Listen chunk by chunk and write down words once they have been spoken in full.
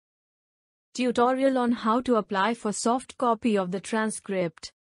Tutorial on how to apply for soft copy of the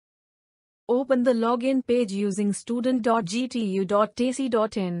transcript. Open the login page using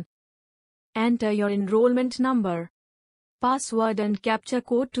student.gtu.ac.in. Enter your enrollment number, password and captcha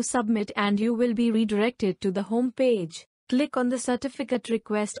code to submit and you will be redirected to the home page. Click on the certificate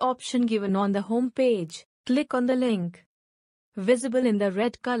request option given on the home page. Click on the link visible in the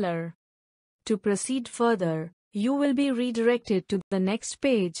red color. To proceed further, you will be redirected to the next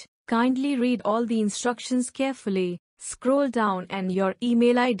page. Kindly read all the instructions carefully. Scroll down and your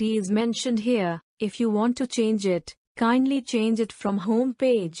email ID is mentioned here. If you want to change it, kindly change it from home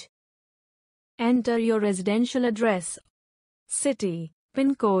page. Enter your residential address, city,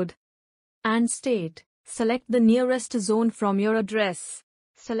 pin code, and state. Select the nearest zone from your address.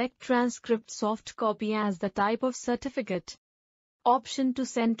 Select transcript soft copy as the type of certificate. Option to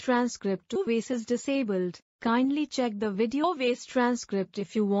send transcript to ways is disabled. Kindly check the video ways transcript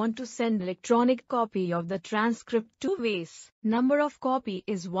if you want to send electronic copy of the transcript to ways. Number of copy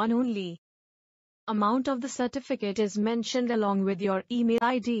is 1 only. Amount of the certificate is mentioned along with your email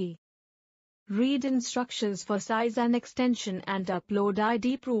ID. Read instructions for size and extension and upload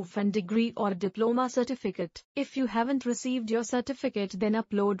ID proof and degree or diploma certificate. If you haven't received your certificate, then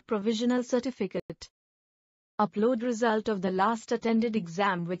upload provisional certificate. Upload result of the last attended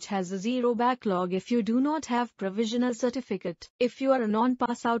exam which has a 0 backlog if you do not have provisional certificate. If you are a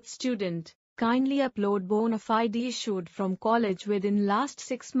non-pass out student, kindly upload bona fide issued from college within last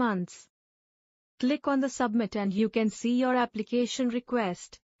 6 months. Click on the submit and you can see your application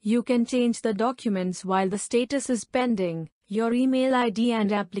request. You can change the documents while the status is pending. Your email ID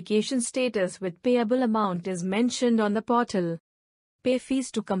and application status with payable amount is mentioned on the portal. Pay fees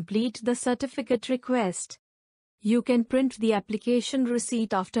to complete the certificate request. You can print the application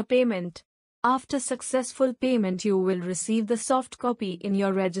receipt after payment. After successful payment, you will receive the soft copy in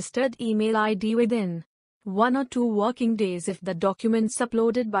your registered email ID within 1 or 2 working days if the documents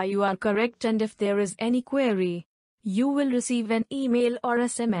uploaded by you are correct, and if there is any query, you will receive an email or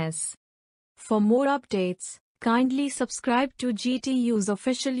SMS. For more updates, kindly subscribe to GTU's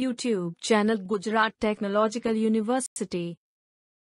official YouTube channel Gujarat Technological University.